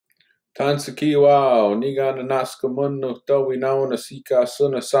Tansakiwao, niga na naskamun tawi now na sika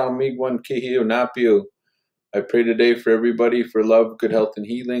suna sa migwan kihio napio. I pray today for everybody for love, good health and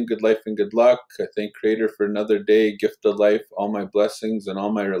healing, good life and good luck. I thank Creator for another day, gift of life, all my blessings and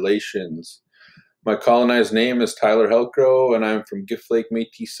all my relations. My colonized name is Tyler Helcrow, and I'm from Gift Lake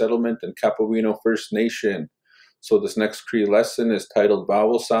Métis Settlement and Capowino First Nation. So this next Cree lesson is titled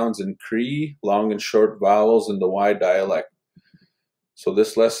Vowel Sounds in Cree, Long and Short Vowels in the Y-dialect. So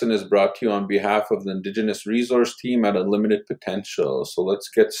this lesson is brought to you on behalf of the Indigenous Resource Team at Unlimited Potential. So let's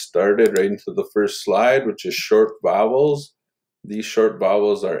get started right into the first slide, which is short vowels. These short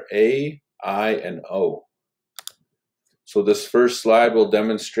vowels are A, I, and O. So this first slide will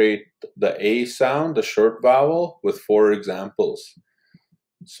demonstrate the A sound, the short vowel, with 4 examples.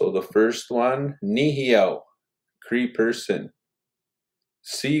 So the first one, Nihiao, Cree person.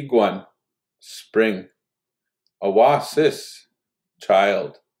 Sigwan, spring. Awasis,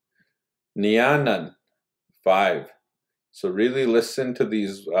 child. Nianan, 5. So really listen to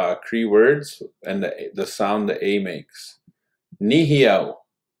these Cree words and the sound the A makes. Nihiao,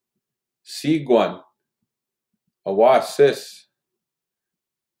 Sigwan, Awasis,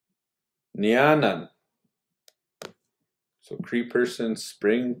 Nianan. So Cree person,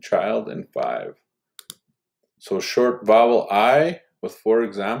 spring, child, and 5. So short vowel I with 4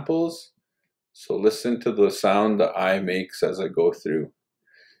 examples. So listen to the sound the I makes as I go through.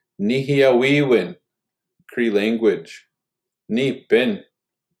 Nihiawiwin, Cree language. Ni bin,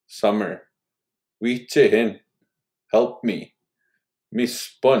 summer. Wichihin, help me.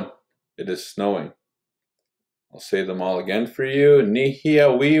 Mispun, it is snowing. I'll say them all again for you.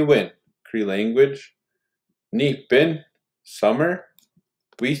 Nihiawiwin, Cree language. Ni bin, summer.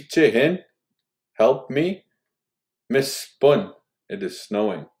 Wichihin, help me. Mispun, it is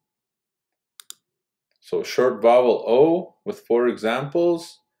snowing. So short vowel O with 4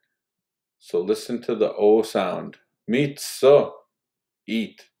 examples. So listen to the O sound. Mitso,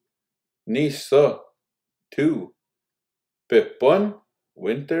 eat. Niso, 2. Pipun,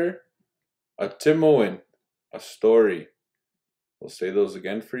 winter. Atimoin, a story. We'll say those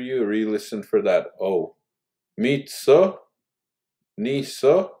again for you. Re-listen for that O. Mitso,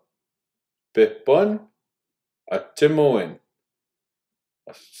 Niso, Pipun, Atimoin,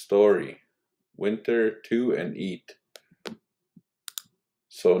 a story. Winter, 2, and eat.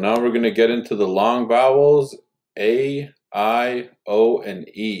 So now we're going to get into the long vowels, A, I, O, and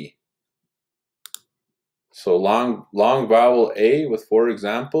E. So long vowel A with 4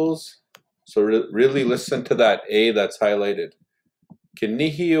 examples. So really listen to that A that's highlighted.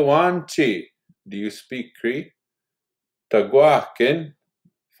 Kinihiwanchi, do you speak Cree? Taguakin,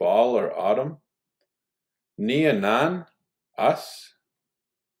 fall or autumn. Nianan, us,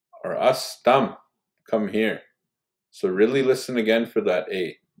 or us-tam, come here. So really listen again for that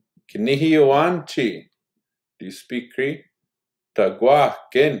A. Kinihiwanchi, do you speak Cree?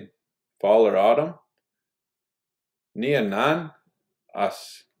 Taguakin, fall or autumn. Nianan,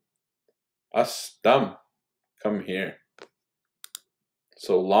 us. Us-tam, come here.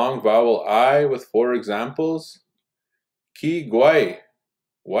 So long vowel I with 4 examples. Ki guai,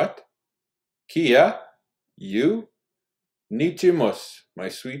 what? Kia, you. Nichimus, my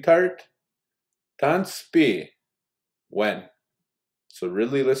sweetheart. Tanspi, when. So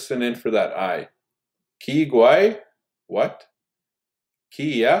really listen in for that I. Ki guai, what?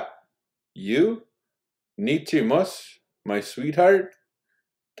 Kia, you. Nichimus, my sweetheart.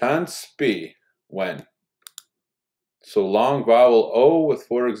 Tanspi, when. So long vowel O with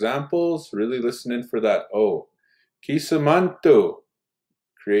 4 examples. Really listen in for that O. Kisamantu,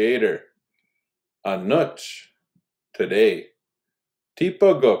 creator. Anuch, today.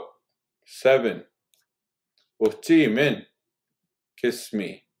 Tipaguk, 7. Uchimin, kiss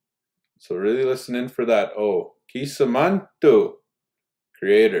me. So really listen in for that O. Kisamantu,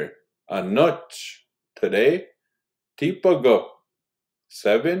 creator. Anuch, today. Tipaguk,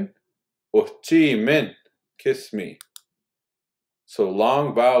 7. Uchimin, kiss me. So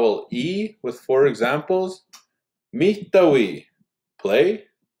long vowel E with 4 examples. Mitawi, play.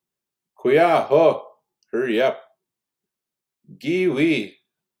 Kuyaho, hurry up. Giwi,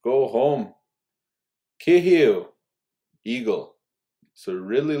 go home. Kihiu, eagle. So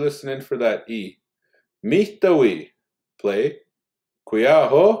really listen in for that E. Mitawi, play.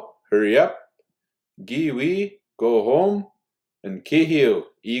 Kuyaho, hurry up. Giwi, go home. And Kihiu,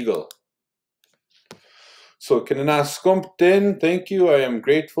 eagle. So Kinanaskumptin, thank you. I am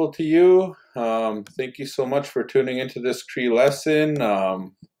grateful to you. Thank you so much for tuning into this Cree lesson.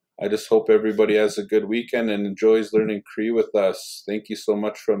 I just hope everybody has a good weekend and enjoys learning Cree with us. Thank you so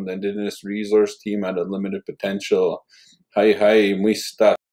much from the Indigenous Resource Team at Unlimited Potential. Hai hai, muista.